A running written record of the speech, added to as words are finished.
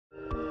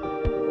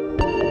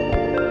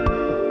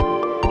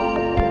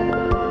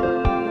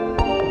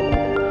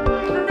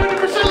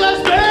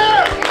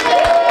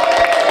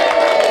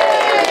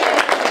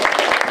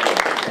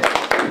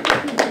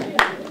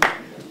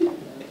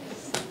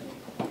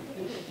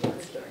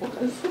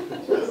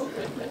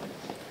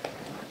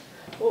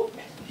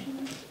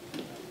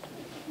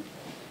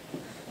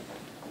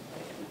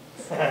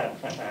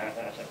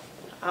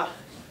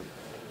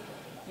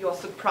You're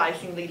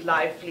surprisingly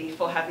lively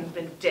for having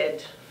been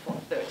dead for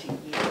 30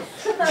 years.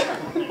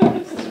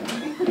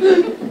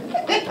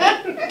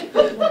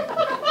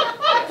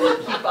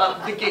 Keep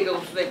up the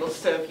giggles, they will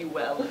serve you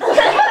well.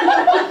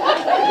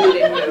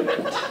 In a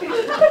moment.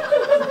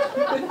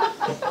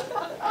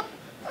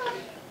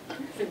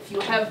 Since you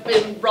have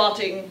been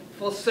rotting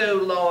for so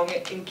long,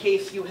 in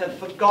case you have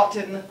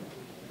forgotten,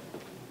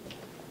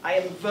 I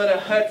am Werner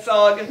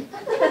Herzog,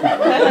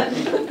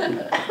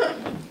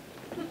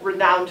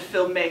 renowned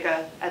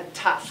filmmaker and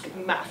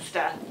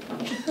taskmaster.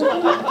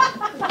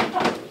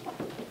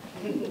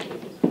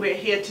 We're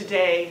here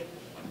today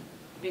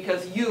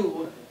because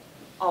you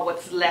are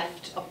what's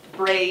left of the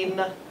brain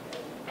of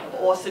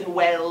Orson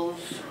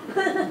Welles,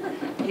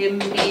 him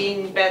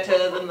being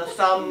better than the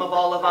sum of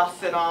all of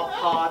us in our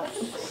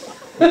parts,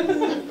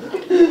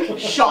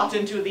 shot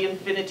into the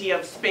infinity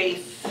of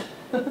space,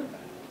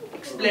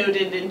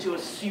 exploded into a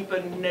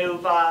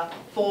supernova,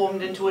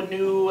 formed into a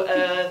new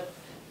Earth,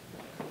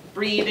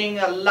 breeding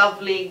a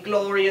lovely,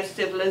 glorious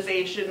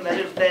civilization that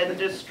is then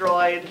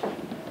destroyed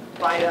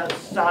by a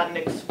sun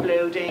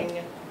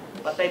exploding,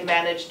 but they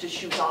managed to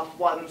shoot off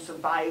one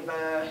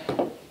survivor,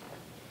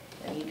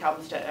 and he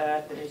comes to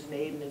Earth and his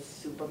name is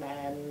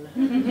Superman.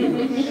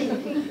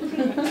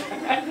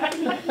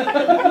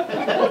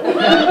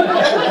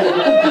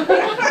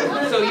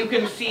 So you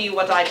can see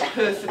what I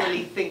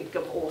personally think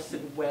of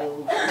Orson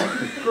Welles.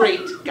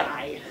 Great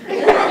guy.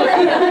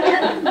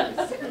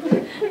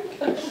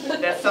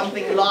 There's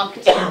something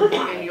locked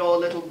in your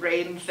little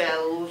brain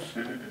cells.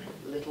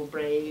 Little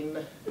brain.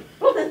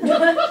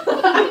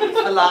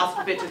 It's the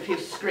last bit of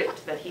his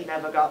script that he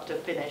never got to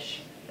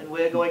finish, and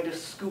we're going to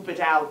scoop it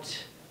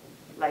out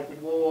like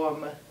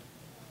warm,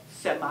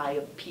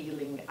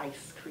 semi-appealing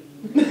ice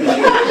cream.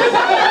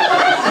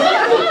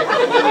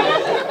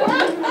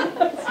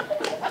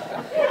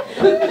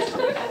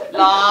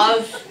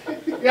 Lars?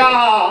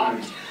 Yeah.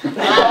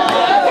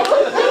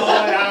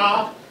 Oh,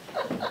 yeah.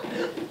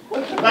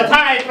 The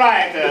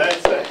typewriter.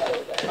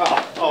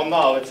 Oh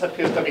no, it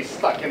appears to be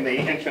stuck in the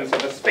entrance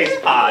of the space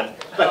pod.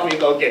 Let me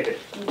go get it.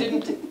 You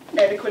didn't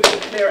adequately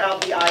clear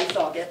out the eye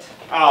socket.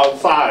 Oh,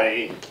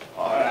 sorry.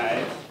 All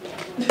right.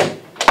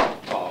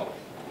 Oh,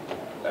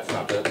 that's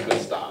not a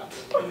good start.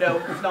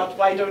 No, it's not.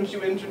 Why don't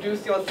you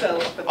introduce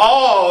yourself?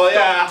 Oh,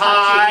 yeah.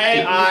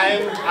 Hi,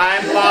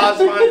 I'm Lars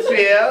von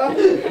Trier,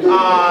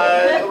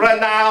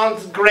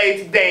 renowned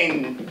Great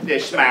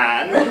Danish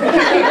man. You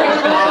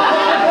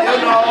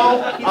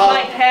know. He's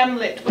like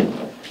Hamlet with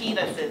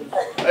penises.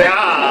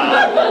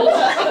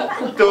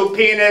 Yeah. To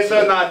penis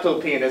or not to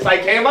penis. I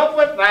came up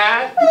with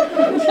that.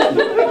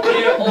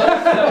 We're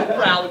all so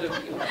proud of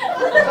you.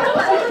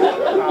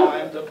 Now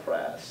I'm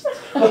depressed.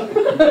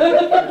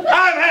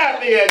 I'm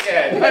happy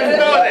again. Let's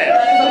do this.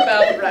 That's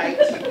about right.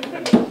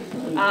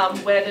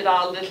 Where did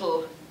our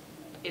little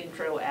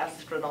intro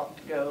astronaut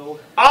go?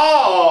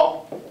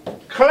 Oh,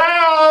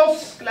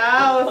 Klaus.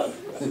 Klaus,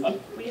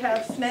 we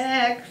have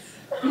snacks.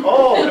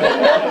 Oh.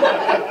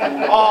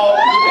 Oh.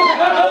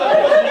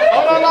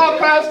 Oh, no,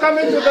 Klaus, come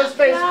into the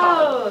space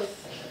pod.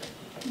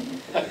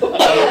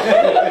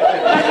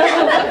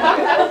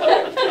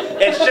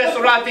 It's just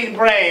rotting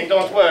brain,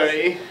 don't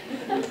worry.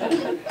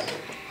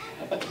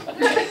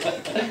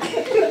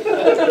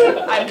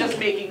 I'm just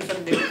making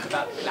some news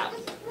about Klaus.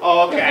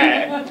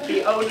 Okay.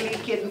 The only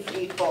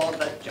Kinski for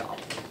the job.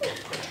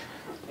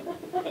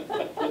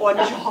 Or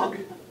jog.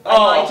 I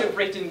might have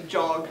written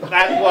jog.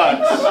 That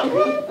works.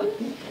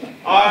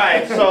 All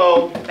right,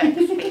 so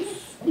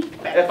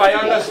if I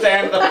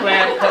understand the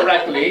plan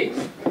correctly,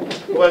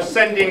 we're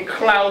sending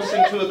Klaus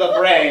into the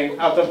brain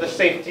out of the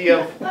safety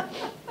of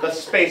the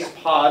space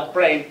pod,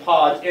 brain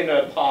pod,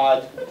 inner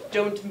pod.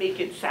 Don't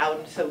make it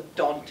sound so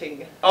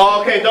daunting.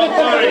 Oh, okay, don't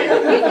worry.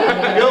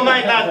 You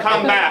might not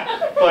come back,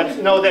 but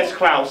know this,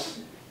 Klaus.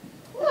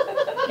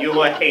 You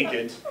were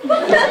hated. We've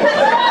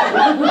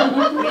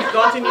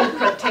got new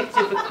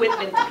protective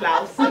equipment,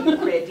 Klaus. Are you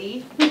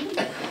ready?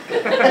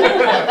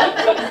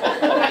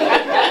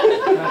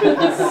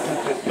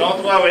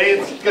 Don't worry,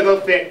 it's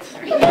gonna fit.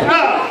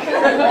 Ah,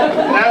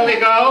 there we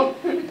go.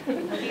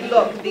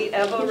 Look, the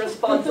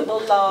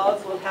ever-responsible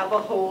Lars will have a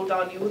hold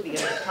on you the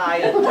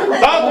entire time.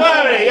 Don't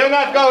worry, you're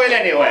not going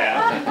anywhere.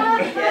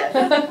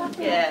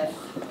 Yes.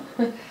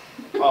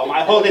 Oh,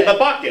 I'm holding the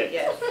bucket.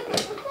 Yes.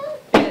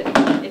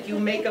 If you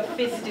make a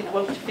fist, it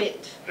won't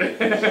fit.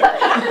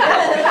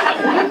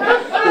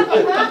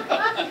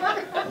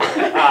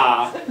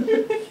 Ah,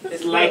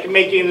 it's like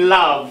making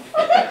love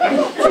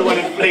through an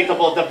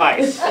inflatable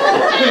device.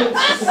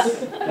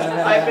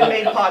 I've been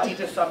made party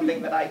to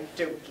something that I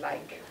don't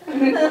like.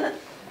 Yes,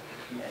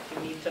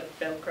 you need to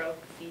Velcro,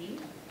 see?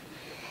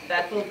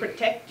 That will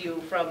protect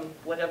you from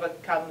whatever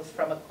comes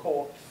from a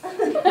corpse.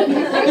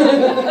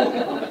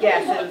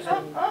 Gases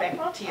and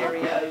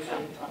bacteria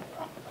and,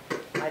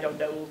 I don't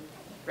know,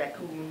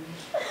 raccoons.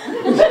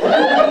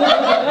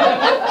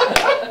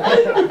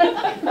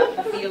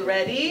 Feel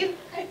Ready?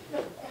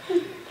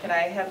 Can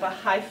I have a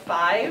high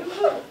five?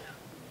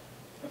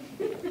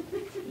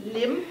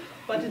 Limp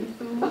but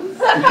enthused.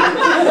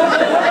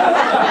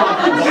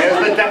 There's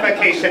the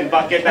defecation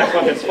bucket, that's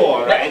what it's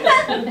for, right?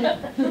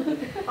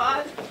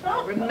 But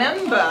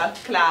remember,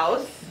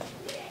 Klaus,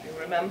 you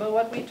remember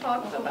what we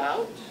talked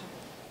about?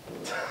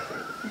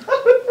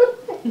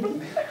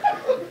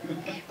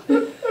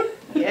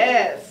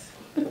 Yes.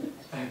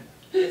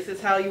 This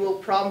is how you will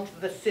prompt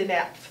the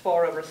synapse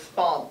for a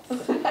response.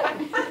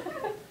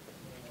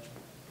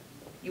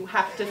 You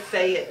have to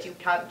say it. You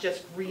can't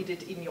just read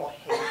it in your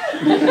head.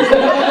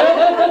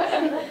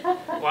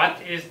 What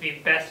is the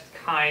best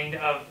kind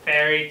of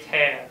fairy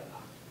tale?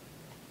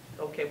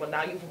 Okay, well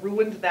now you've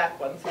ruined that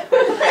one. So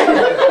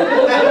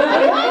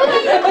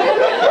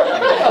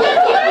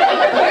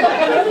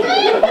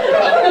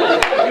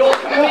your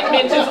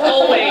commitment is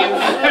always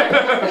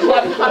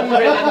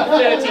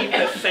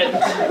 130%.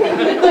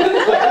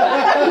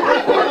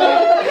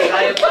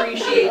 I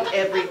appreciate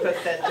every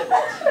percent of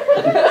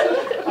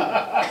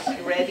it.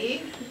 You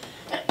ready?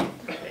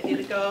 Ready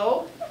to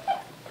go?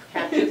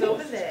 Capture's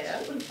over there.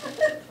 Let's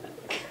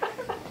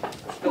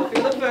go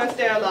through the first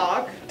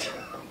airlock.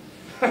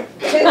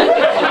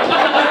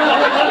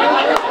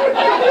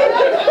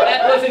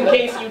 That was in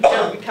case you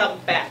don't come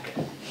back.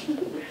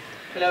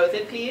 Close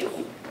it, please.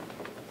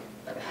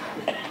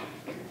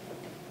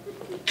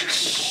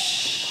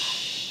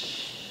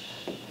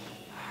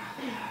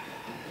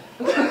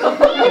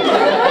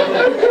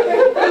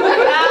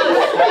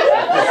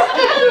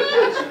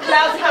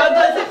 Klaus, how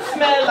does it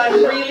smell?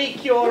 I'm really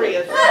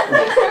curious.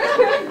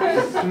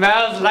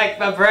 Smells like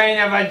the brain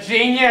of a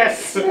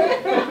genius.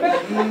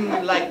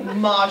 Like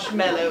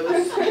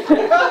marshmallows.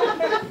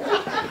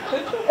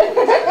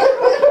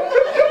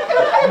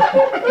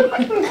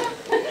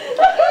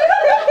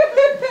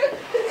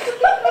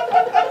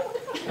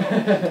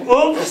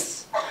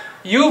 Oops!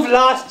 You've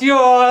lost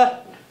your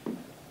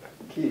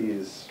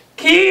Keys.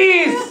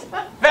 keys!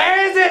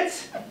 Where is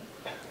it?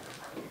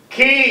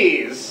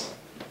 Keys!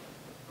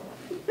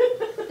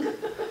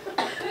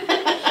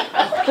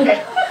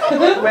 Okay.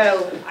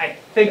 Well, I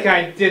think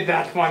I did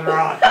that one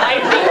wrong. I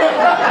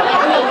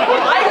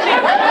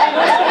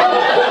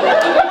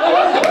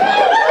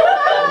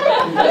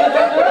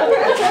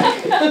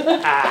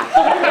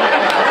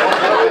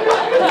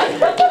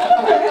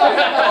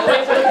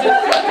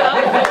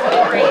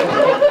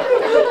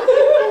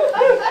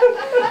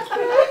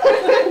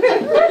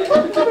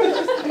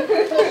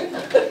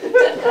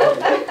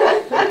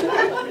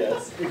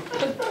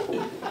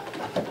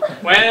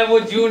Where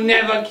would you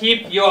never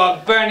keep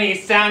your Bernie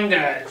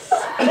Sanders?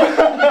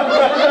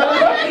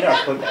 Inner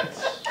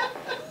pockets.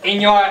 In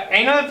your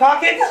anal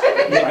pockets?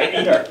 My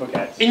inner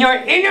pockets. In your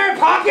inner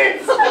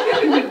pockets?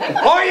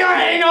 Or your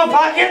anal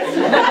pockets?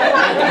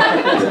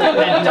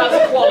 That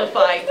does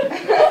qualify.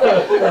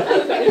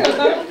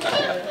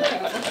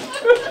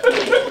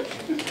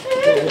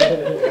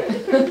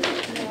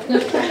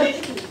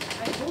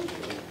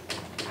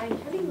 I'm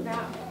telling you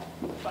now.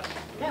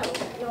 No,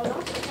 you're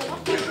not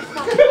going to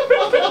stop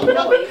making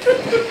noise.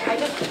 I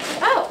just...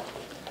 Oh!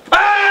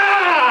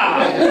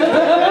 Ah!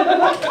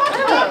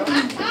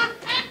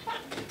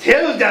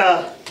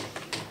 Tilda!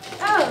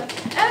 Oh,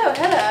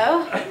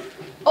 hello.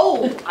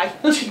 Oh, I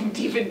didn't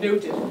even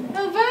notice.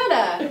 Oh,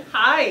 Werner.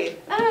 Hi,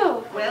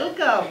 Oh,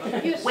 welcome.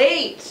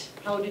 Wait,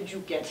 how did you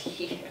get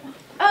here?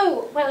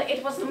 oh, well,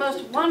 it was the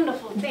most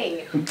wonderful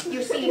thing.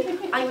 You see,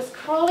 I was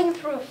crawling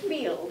through a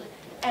field,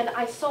 and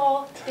I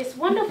saw this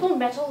wonderful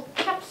metal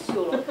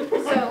capsule.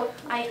 So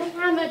I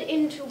clambered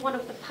into one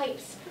of the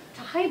pipes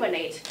to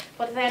hibernate,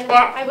 but then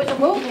I was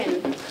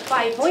awoken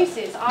by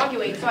voices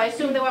arguing, so I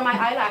assumed they were my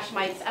eyelash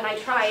mites, and I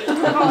tried to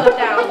calm them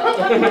down.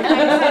 I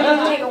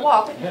decided to take a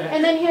walk,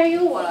 and then here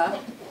you were.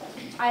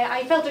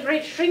 I felt a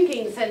great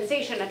shrinking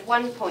sensation at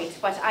one point,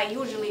 but I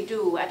usually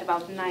do at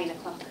about 9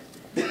 o'clock.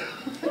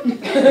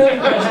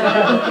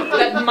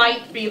 That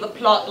might be the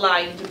plot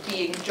line to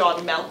being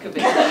John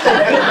Malkovich.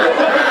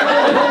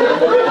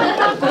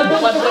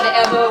 But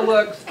whatever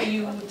works for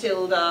you,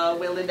 Tilda,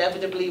 will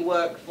inevitably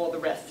work for the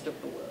rest of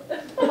the world.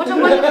 What a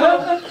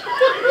wonderful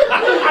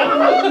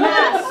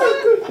mass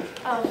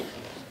of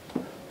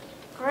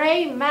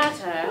gray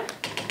matter.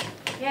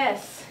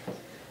 Yes.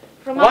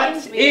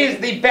 Reminds What me. is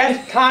the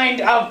best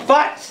kind of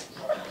butt?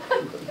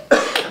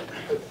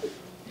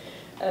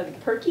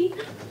 Perky?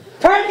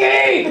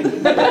 Perky! Perky!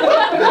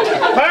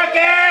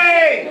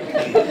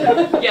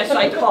 Yes,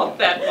 I caught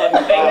that one.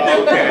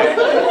 Thank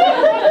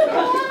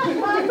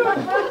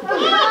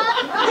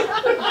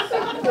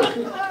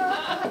you.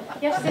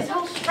 Yes, this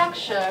whole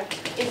structure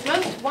is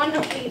most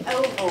wonderfully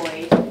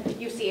ovoid.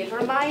 You see, it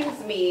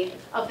reminds me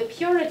of the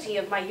purity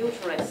of my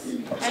uterus.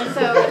 And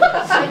so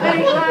I'm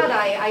very glad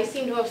I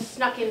seem to have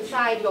snuck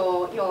inside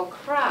your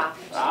craft.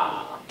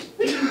 What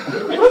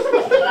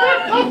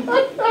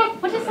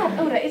is that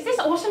odor? Is this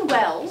Orson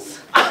Welles?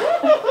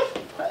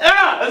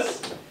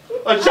 Yes!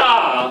 A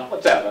jar!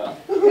 Whatever.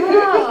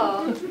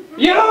 Oh.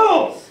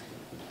 You!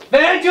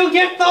 Where'd you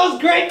get those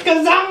great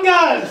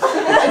gazongas?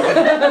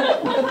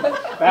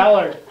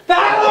 Ballard.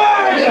 Ballard!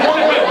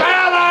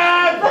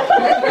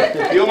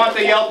 Ballad! You want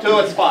to yell too?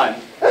 It's fun.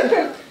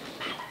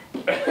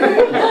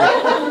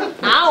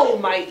 Ow,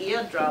 my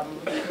eardrum.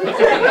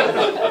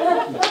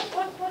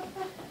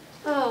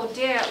 Oh,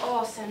 dear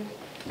Orson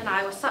and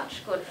I were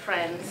such good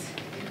friends.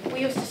 We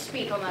used to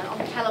speak on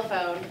the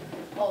telephone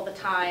all the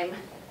time,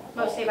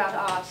 mostly about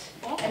art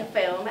and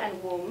film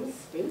and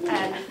wombs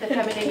and the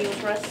feminine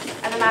uterus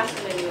and the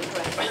masculine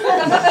uterus.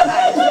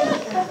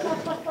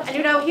 And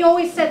you know, he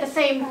always said the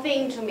same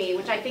thing to me,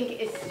 which I think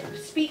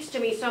speaks to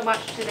me so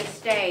much to this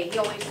day. He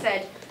always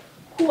said,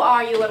 "Who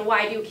are you and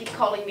why do you keep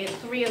calling me at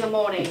 3 in the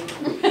morning?"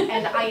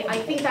 And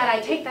I think that I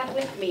take that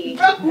with me.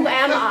 Who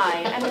am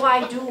I and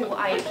why do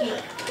I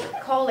keep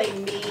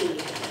calling me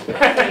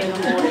at 3 in the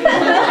morning?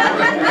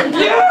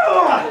 You!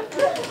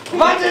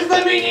 What is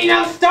the meaning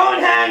of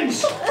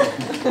Stonehenge?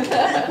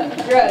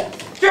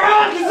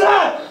 Drugs.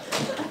 Drugs!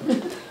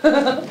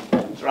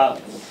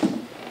 Drugs.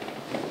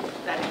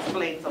 That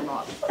explains a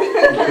lot.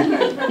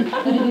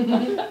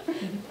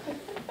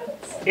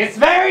 It's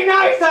very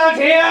nice out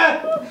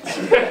here!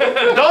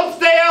 Don't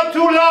stay out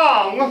too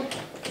long!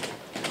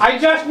 I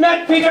just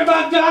met Peter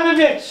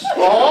Bogdanovich!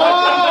 Oh!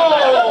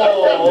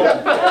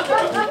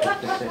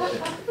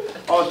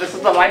 Oh, this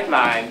is the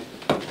lifeline.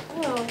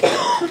 Oh,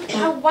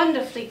 how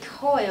wonderfully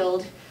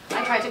coiled.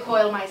 I try to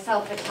coil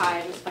myself at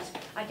times, but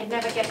I can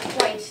never get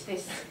quite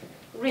this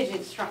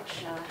rigid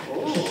structure.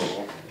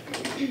 Oh.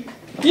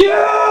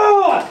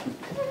 You!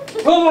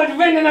 Who would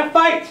win in a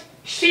fight?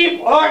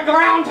 Sheep or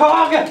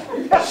groundhog?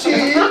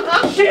 Sheep!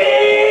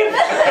 Sheep!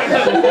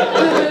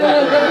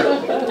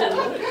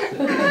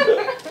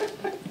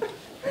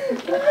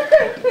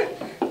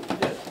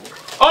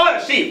 Oh,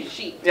 sheep.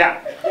 Sheep. Yeah.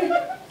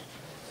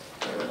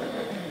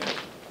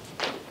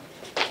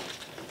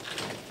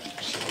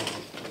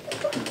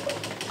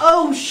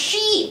 Oh,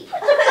 sheep!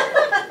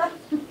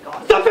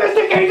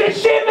 Sophisticated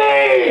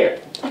shimmy!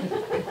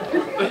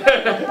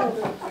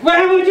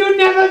 Where would you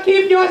never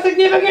keep your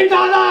significant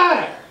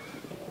other?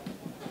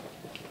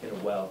 In a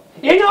well.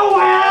 In a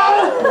well!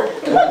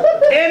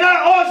 In an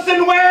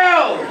Orson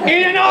Welles!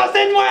 In an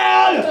Orson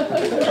Welles!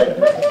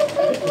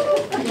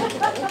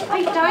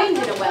 I dined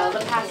in a well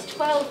the past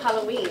 12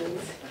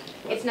 Halloweens.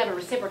 It's never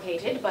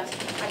reciprocated, but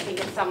I think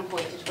at some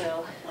point it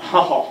will.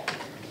 Oh.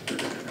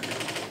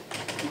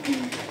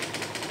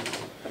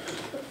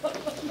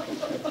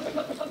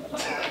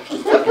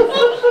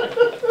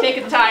 Take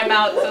a time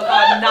out so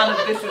far none of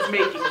this is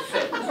making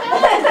sense.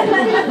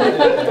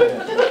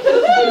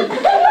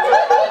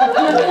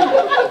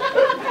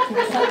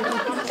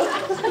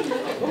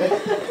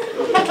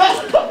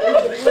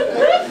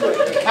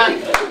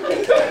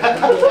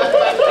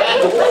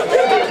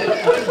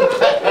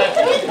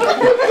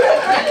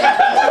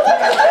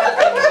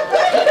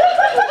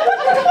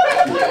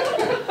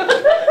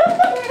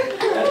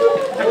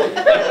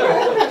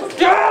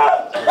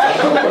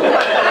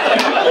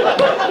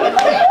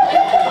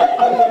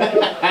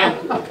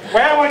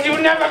 Where would you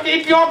never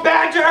keep your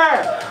badger?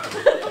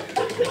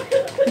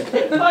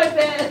 In my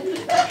bed.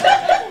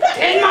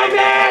 In my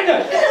bed!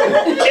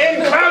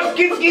 In Klaus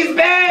Kinski's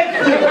bed!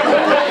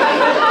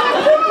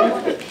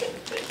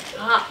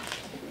 Ah.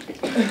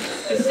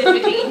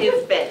 Specifically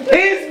his bed.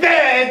 His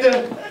bed!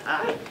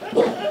 Ah.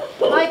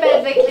 My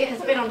bed lately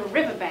has been on a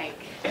riverbank.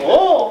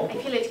 Oh! I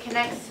feel it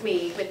connects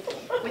me with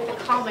the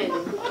common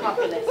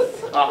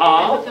populace.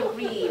 Uh-huh. And with the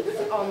reeds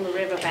on the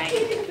riverbank.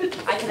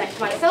 I connect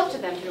myself to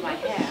them through my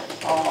hair.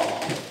 Oh.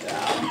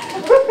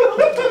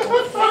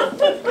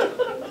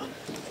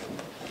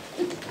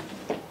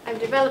 I'm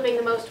developing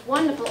the most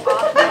wonderful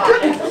art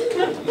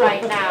project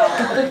right now.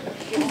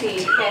 You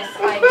see, yes,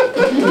 I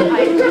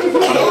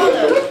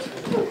swallowed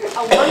a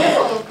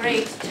wonderful,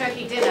 great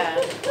turkey dinner.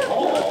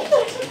 Oh.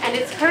 And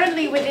it's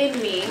currently within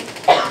me,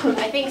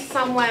 I think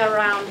somewhere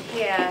around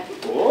here.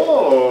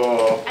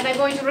 Oh. And I'm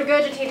going to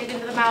regurgitate it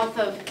into the mouth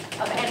of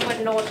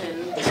Edward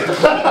Norton.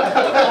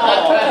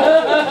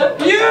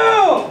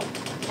 You!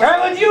 Where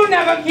would you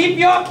never keep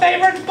your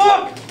favorite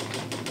book?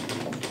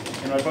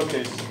 In my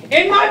bookcase.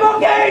 In my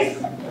bookcase!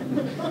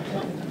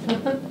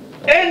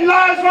 In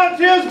Lars von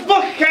Trier's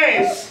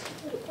bookcase!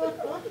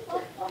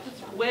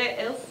 Where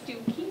else do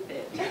you keep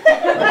it?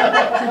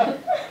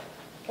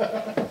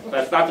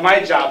 That's not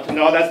my job to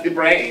know, that's the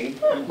brain.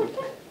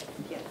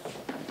 Yes,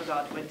 I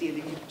forgot we're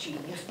dealing with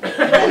genius.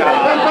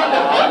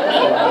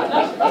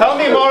 Tell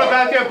me more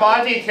about your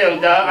body,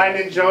 Tilda. I'm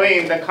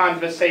enjoying the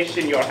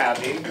conversation you're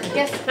having.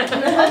 Yes,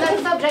 on that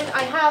subject,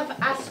 I have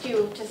asked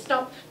you to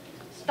stop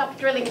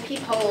drilling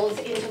peepholes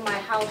into my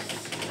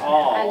house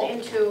and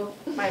into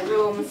my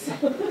rooms.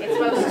 It's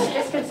most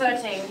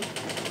disconcerting,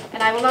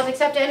 and I will not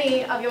accept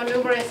any of your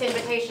numerous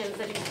invitations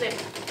that you slip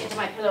into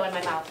my pillow and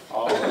my mouth.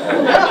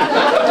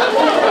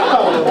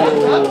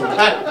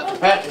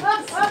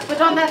 But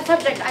on that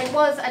subject, I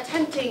was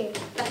attempting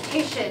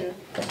lactation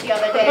the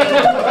other day.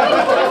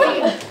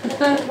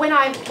 When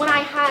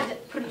I had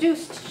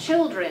produced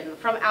children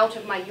from out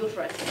of my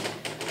uterus,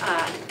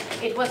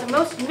 It was a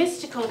most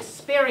mystical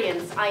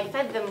experience. I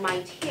fed them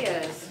my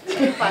tears,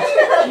 but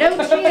no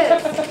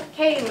tears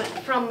came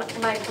from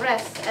my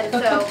breast, and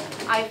so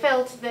I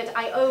felt that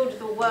I owed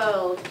the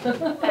world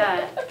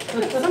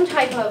some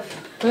type of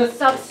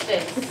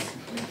substance.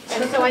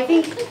 And so I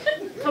think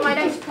for my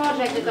next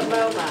project at the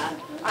MoMA,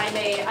 I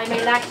may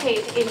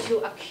lactate into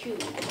a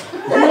cube.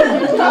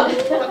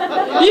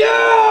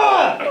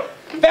 Yeah!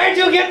 Where'd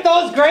you get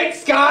those great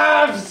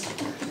scarves?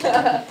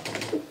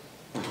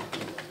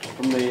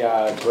 From the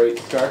Great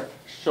Scarf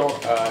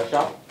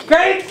Shop?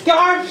 Great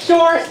scarf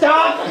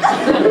shortstop!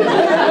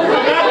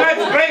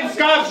 That's Great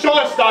Scarf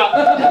Shortstop!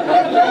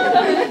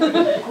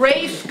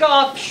 Gray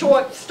scarf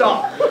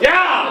shortstop.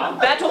 Yeah!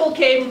 That all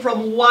came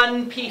from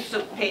one piece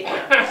of paper.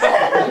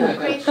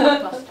 Great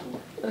short bus.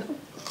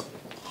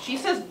 She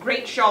says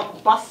great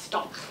sharp bus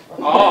stop.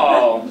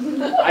 Oh,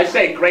 I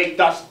say Great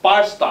Dust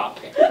Bar Stop.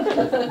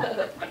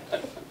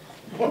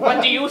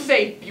 What do you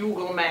say,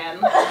 bugle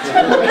man?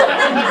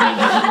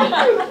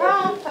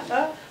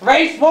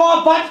 Race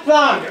war butt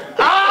plug!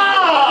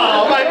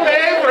 Oh, my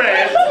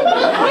favorite!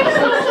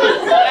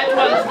 That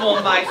one's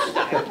more my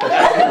style.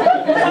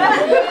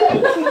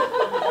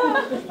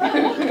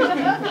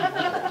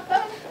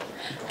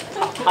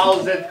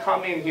 How's it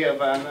coming here,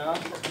 Werner?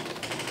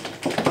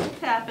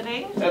 It's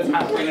happening. That's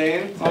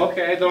happening.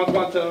 Okay, don't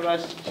want to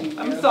rush.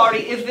 I'm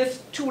sorry, is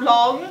this too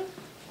long?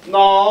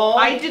 No.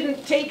 I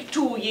didn't take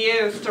 2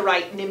 years to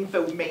write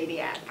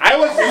Nymphomaniac. I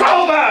was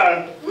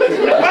sober!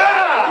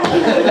 Ah!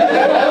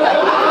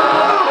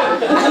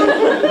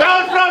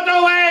 Don't float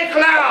away,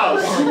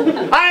 Klaus!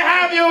 I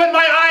have you in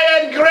my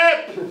iron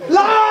grip!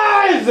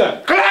 Lars!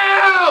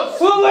 Klaus!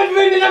 Who would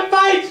win in a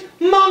fight?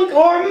 Monk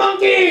or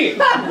monkey?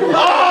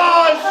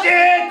 Oh,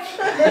 shit!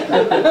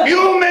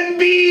 Human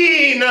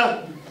being!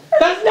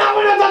 That's not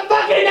one of the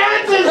fucking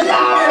answers,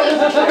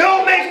 Lars!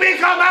 Don't make me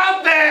come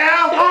out there!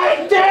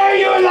 I dare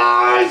you,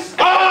 Lars!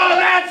 Oh,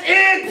 that's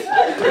it!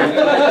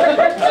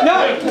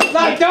 No,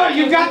 don't,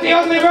 you got the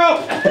only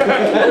rope!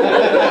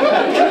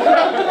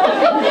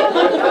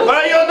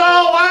 Well, you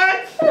know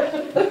what?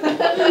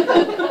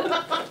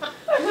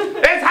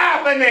 It's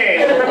happening!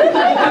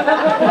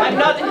 I'm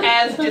not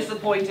as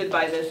disappointed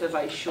by this as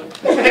I should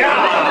be.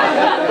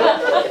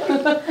 Yeah!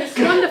 This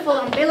wonderful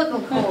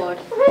umbilical cord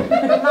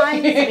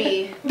reminds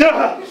me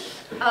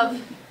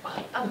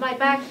of my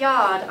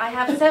backyard. I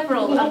have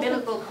several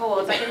umbilical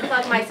cords. I can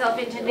plug myself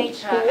into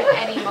nature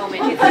at any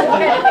moment. It's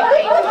incredibly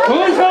painful.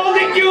 Who's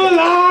holding you,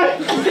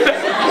 Lars?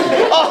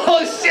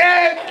 Oh,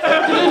 shit!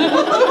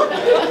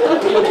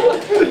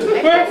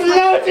 We're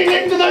floating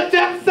into the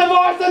depths of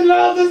Orson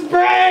Welles'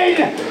 brain!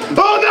 Who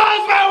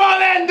knows where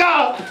we'll end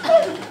up?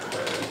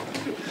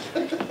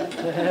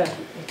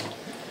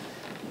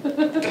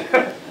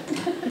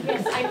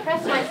 Yes, I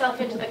press myself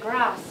into the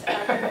grass and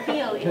I can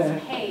feel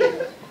its pain.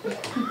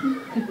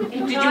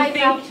 It you cries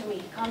think- out to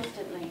me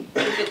constantly.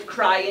 Is it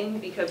crying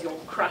because you're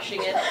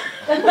crushing it?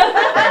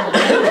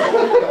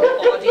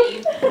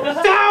 Body.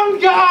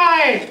 Sound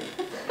guy!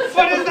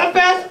 What is the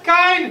best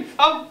kind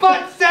of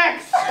butt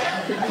sex?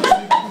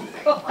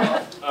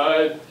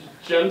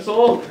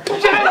 Gentle?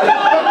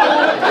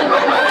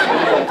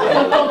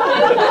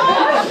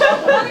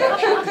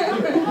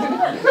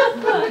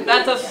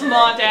 That's a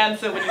smart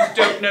answer when you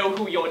don't know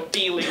who you're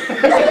dealing with.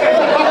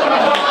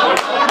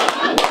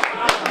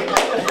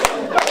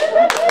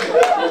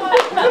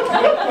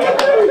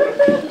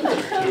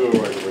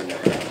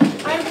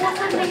 I wore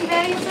something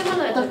very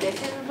similar to this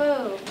in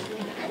Vogue.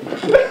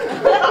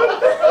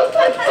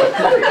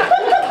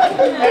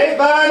 Hey,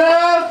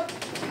 Werner!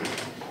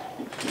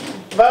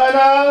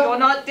 Werner! You're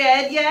not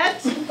dead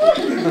yet?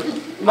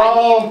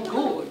 No,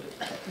 Good.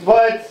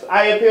 but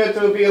I appear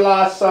to be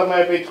lost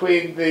somewhere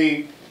between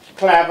the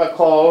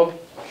clavicle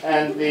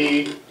and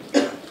the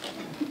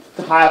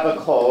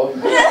clavicle.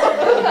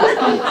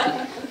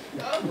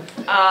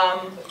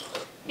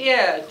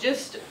 Here,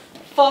 just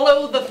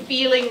follow the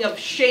feeling of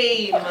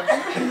shame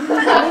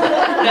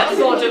that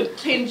sort of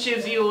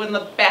pinches you in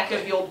the back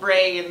of your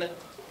brain,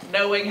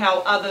 knowing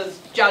how others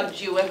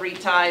judge you every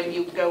time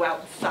you go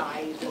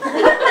outside.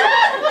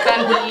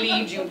 That will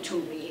lead you to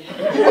me.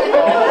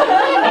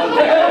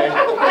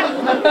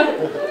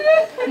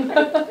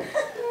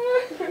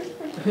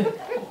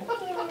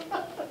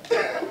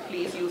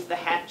 Please use the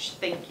hatch,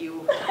 thank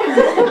you.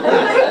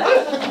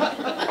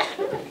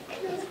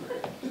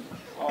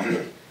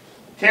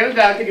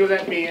 Tilda, can you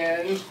let me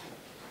in?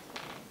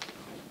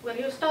 Will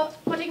you stop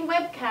putting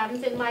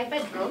webcams in my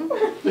bedroom?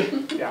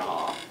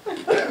 Yeah.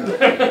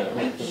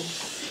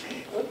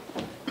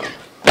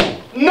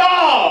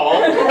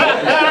 No!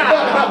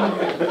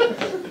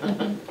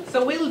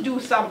 So we'll do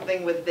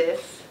something with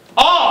this,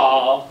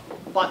 Oh!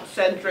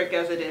 butt-centric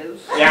as it is.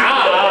 Yeah!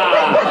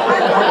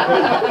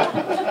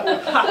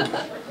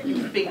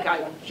 You think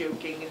I'm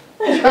joking.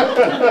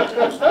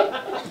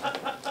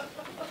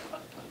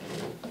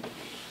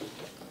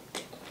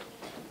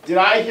 Did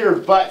I hear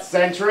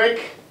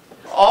butt-centric?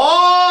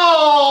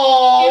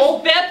 Oh!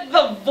 Is that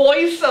the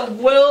voice of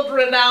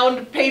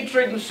world-renowned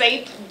patron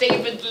saint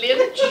David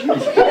Lynch?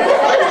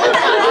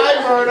 Hi,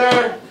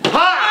 Murder!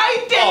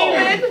 Hi,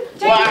 David!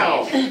 Oh,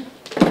 wow.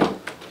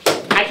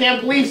 I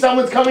can't believe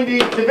someone's coming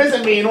to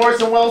visit me in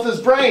Orson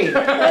Welles' brain.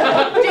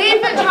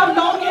 David, how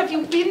long have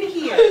you been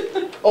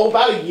here? Oh,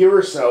 about a year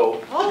or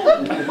so. Oh,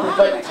 my.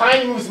 But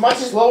time moves much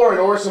slower in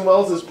Orson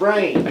Welles'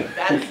 brain.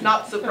 That's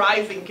not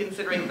surprising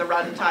considering the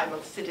runtime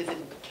of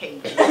Citizen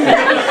Kane.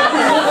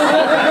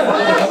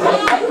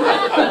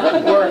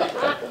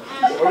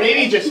 Or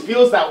maybe he just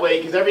feels that way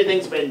because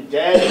everything's been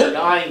dead and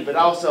dying, but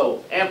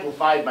also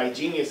amplified by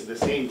genius at the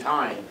same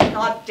time.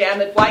 God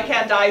damn it, why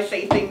can't I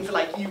say things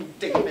like you,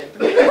 David?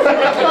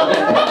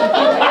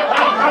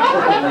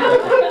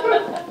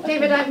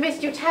 David, I've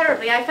missed you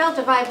terribly. I felt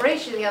a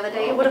vibration the other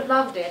day. You would have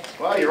loved it.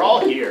 Well, you're all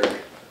here.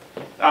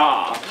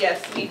 Ah.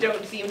 Yes, we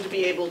don't seem to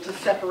be able to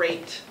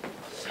separate.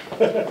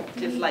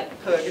 It is like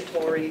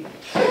purgatory.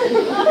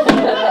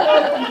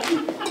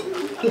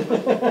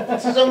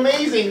 This is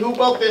amazing. Who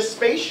built this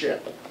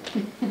spaceship?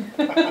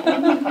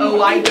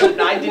 Oh, I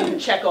didn't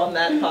check on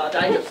that part.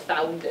 I just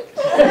found it.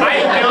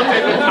 I built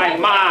it with my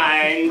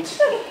mind.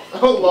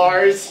 Oh,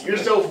 Lars, you're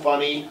so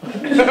funny.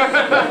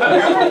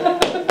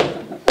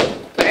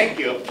 Thank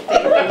you.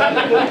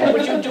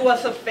 Would you do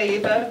us a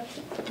favor?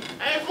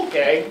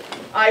 Okay.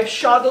 I've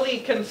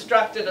shoddily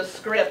constructed a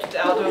script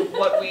out of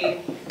what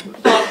we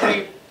thought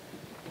we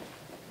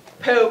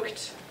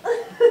poked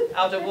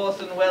out of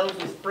Orson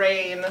Welles'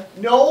 brain.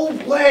 No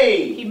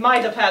way! He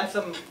might have had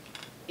some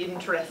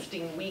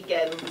interesting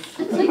weekends.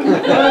 I've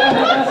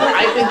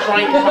been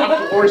trying to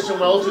talk to Orson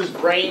Welles'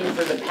 brain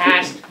for the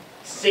past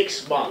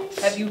 6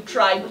 months. Have you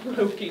tried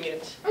poking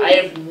it? I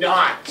have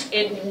not.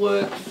 It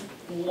works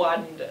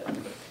wonders.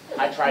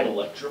 I tried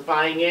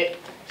electrifying it,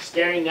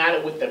 staring at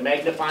it with the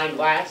magnifying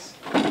glass,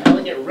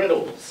 telling it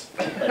riddles,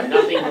 but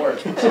nothing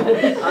worked.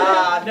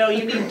 Ah, no,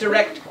 you need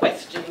direct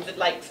questions. It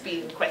likes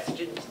being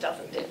questioned,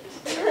 doesn't it?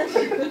 So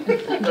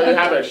you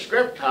have a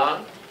script, huh?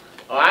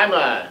 Oh, I'm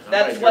a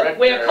That's what director.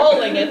 we're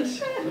calling it.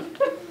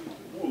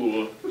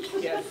 Ooh.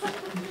 Yes.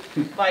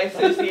 My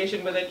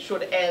association with it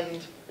should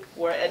end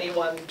were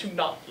anyone to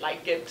not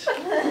like it.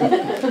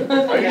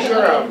 Are you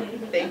sure?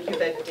 Thank you,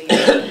 that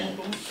David.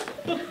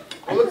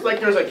 It looks like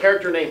there's a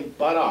character named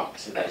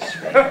Buttocks in this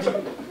script.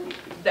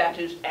 That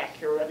is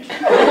accurate.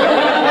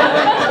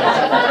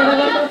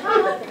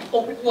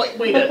 Oh,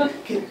 wait a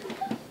minute.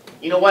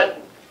 You know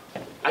what?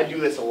 I do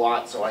this a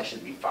lot, so I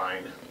should be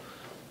fine.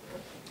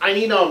 I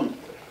mean,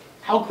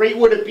 how great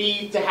would it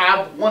be to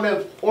have one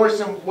of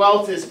Orson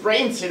Welles'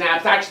 brain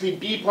synapses actually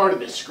be part of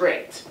the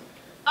script?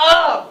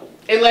 Oh!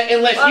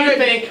 Unless you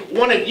think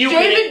one of you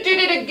David did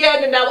it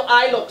again, and now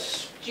I look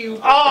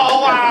stupid.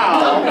 Oh,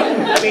 wow!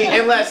 I mean,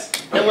 unless,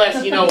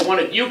 you know, one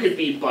of you could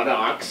be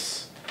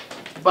Buttocks.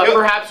 But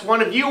perhaps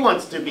one of you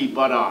wants to be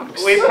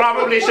Buttocks. We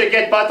probably should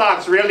get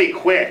buttocks really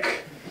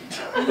quick.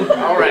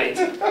 All right.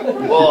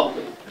 Well,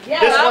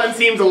 this one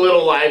seems a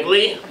little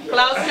lively.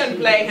 Klaus can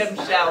play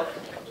himself.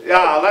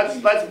 Yeah, let's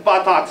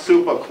buttocks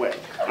super quick.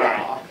 All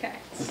right. Okay.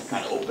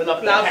 Gotta open up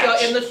the Klaus,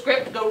 hatch. you're in the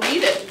script. Go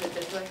read it.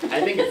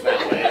 I think it's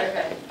that way.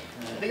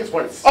 I think it's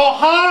what it's... Oh,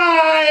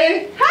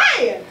 hi!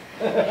 Hi!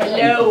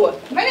 Hello.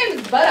 My name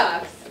is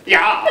Buttocks.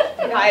 Yeah.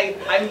 Hi,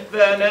 I'm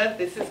Werner.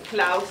 This is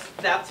Klaus.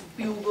 That's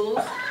Bugles.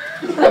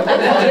 You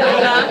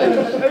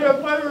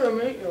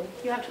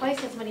have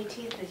twice as many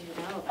teeth as you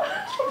know.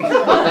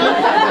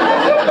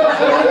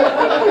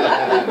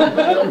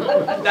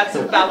 That's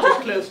about as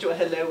close to a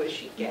hello as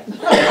she gets.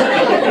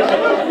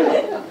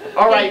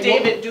 All right, Hey,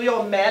 David, do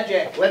your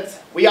magic.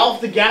 we all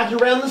have to gather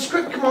around the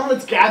script. Come on,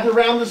 let's gather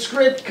around the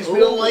script, because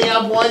we only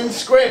have one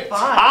script.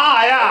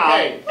 Ah, yeah.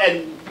 Okay,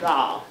 and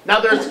now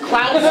there's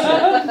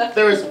Klaus,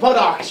 there's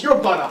Buttocks, you're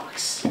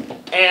Buttocks,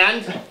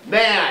 and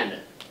Man.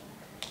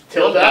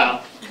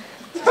 Tilda.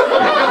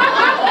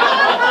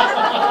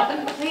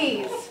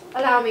 Please,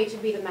 allow me to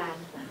be the man.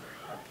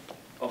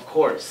 Of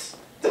course.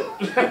 All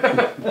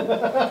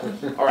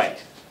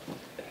right.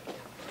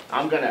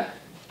 I'm gonna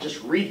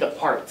just read the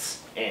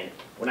parts, and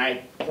when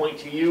I point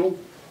to you,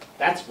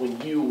 that's when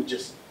you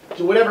just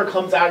do whatever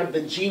comes out of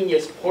the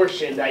genius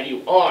portion that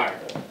you are.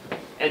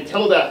 And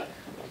Tilda,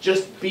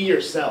 just be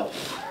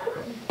yourself.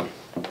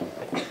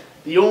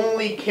 The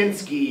only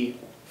Kinski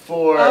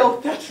for... Oh,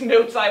 that's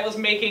notes I was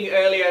making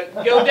earlier.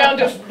 Go down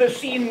to the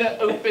scene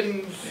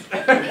opens.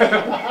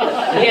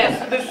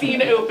 Yes, the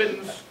scene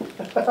opens.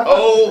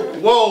 Oh,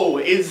 whoa,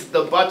 is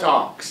the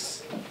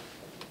buttocks.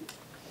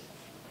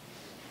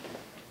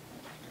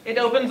 It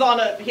opens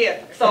on a,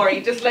 here, sorry,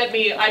 just let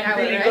me, I'm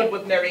really Alright. good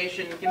with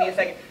narration, give me a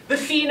second. The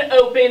scene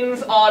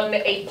opens on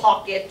a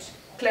pocket,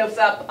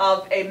 close-up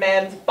of a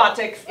man's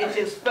buttocks. It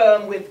is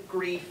firm with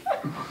grief.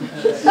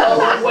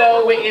 Oh,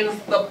 woe is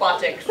the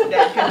buttocks.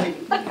 Now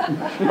continue.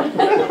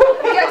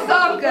 Yes,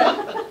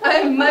 Olga. I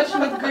am much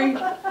with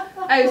grief.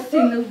 I have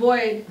seen the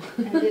void,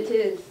 and it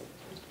is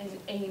an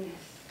anus.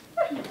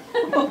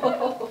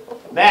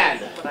 Man,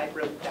 That's what I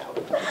wrote down.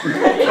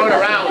 throw it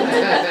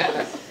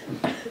around.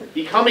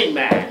 Becoming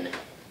man.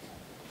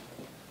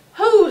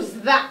 Who's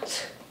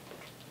that?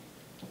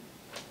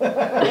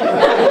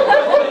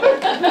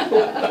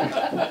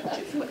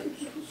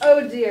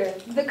 Oh dear,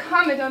 the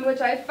comet on which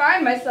I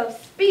find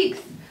myself speaks.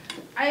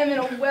 I am in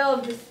a well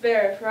of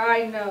despair, for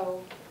I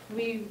know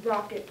we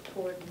rocket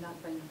toward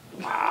nothing.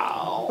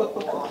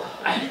 Wow.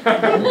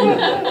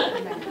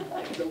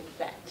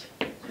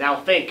 Now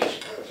think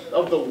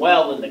of the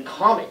well and the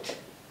comet.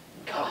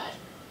 God.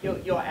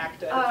 Your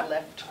actor has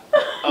left.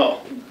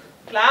 Oh.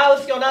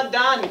 Klaus, you're not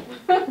done.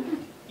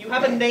 You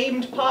have a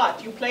named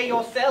part. You play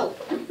yourself.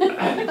 You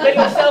play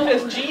yourself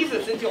as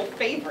Jesus. It's your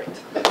favorite.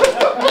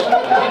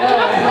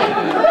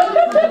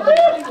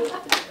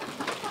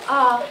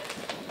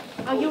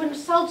 Are you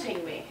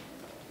insulting me?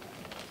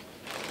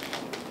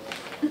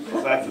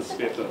 So that's a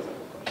spit, doesn't it?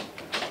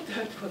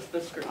 That was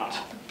the script.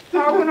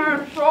 How can I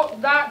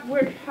insult that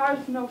which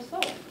has no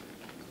soul?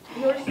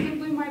 You're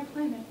simply my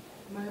planet,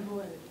 my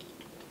voyage.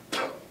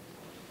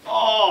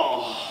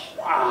 Oh,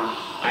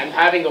 wow. I'm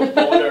having a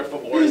boner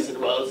from Orson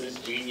Welles'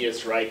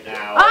 genius right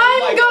now.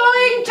 I'm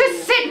going to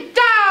sit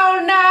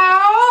down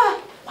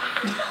now.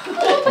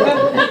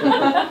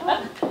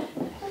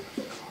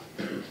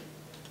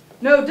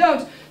 No,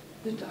 don't.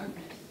 The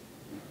darkness.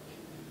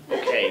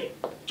 Okay,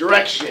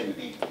 direction.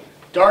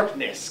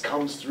 Darkness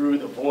comes through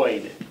the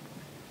void.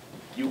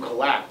 You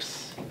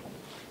collapse.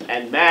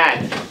 And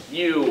Matt,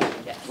 you,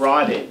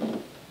 brought it.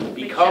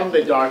 Become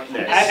the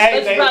darkness.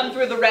 Let's run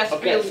through the rest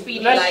real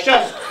speedy like.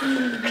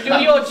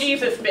 Do your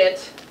Jesus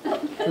bit.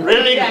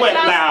 Really quick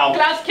now.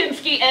 Klaus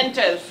Kinski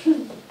enters.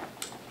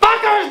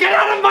 Fuckers, get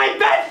out of my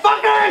bed,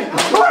 fuckers!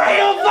 Who are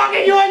you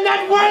fucking? You are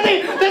not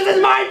worthy! This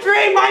is my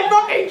tree, my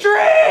fucking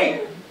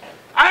tree!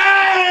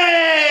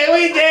 Hey,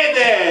 we did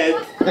it!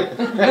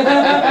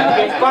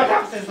 It's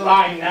Buttocks'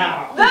 line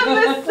now. The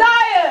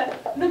Messiah!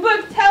 The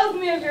book tells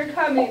me of your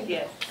coming.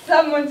 Yes.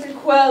 Someone to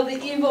quell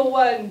the evil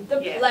one,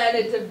 the Yes.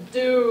 planet of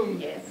doom.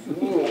 Yes.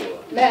 Ooh.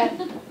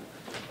 Man.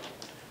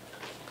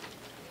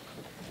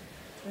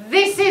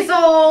 This is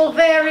all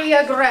very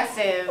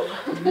aggressive.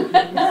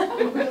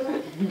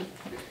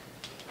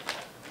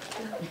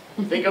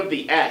 Think of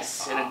the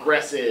S in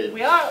aggressive.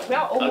 We are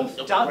almost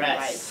done, right?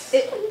 Aggress.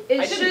 It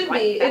I should didn't be.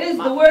 like It that is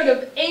the much. word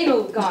of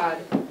anal god.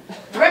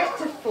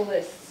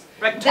 Rectiphilus.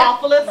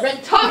 Rectophilus?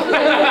 Rectophilus.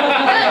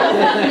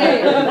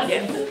 That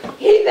is his name.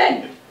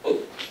 Heathen.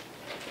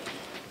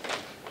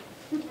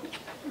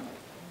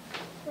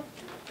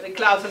 I think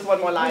Klaus has one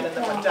more line and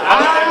then we're done.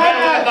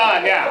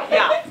 Yeah.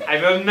 Yeah. I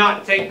will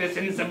not take this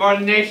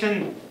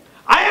insubordination.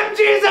 I am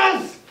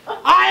Jesus!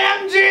 I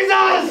am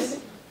Jesus!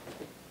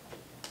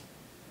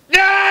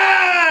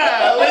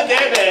 Yeah! We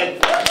did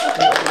it! We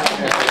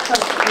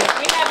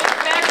have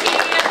exactly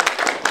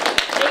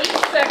 8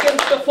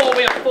 seconds before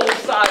we are full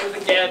size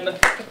again.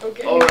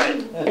 Okay. All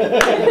right.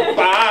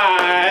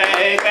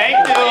 Bye! Thank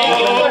Thank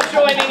you you! for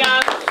joining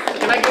us.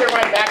 Can I get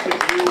right back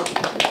with you?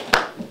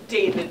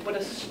 David, what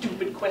a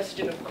stupid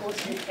question. Of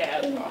course you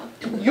can.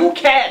 You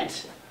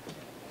can't.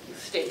 You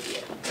stay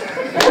here.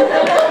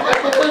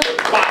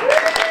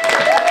 Bye!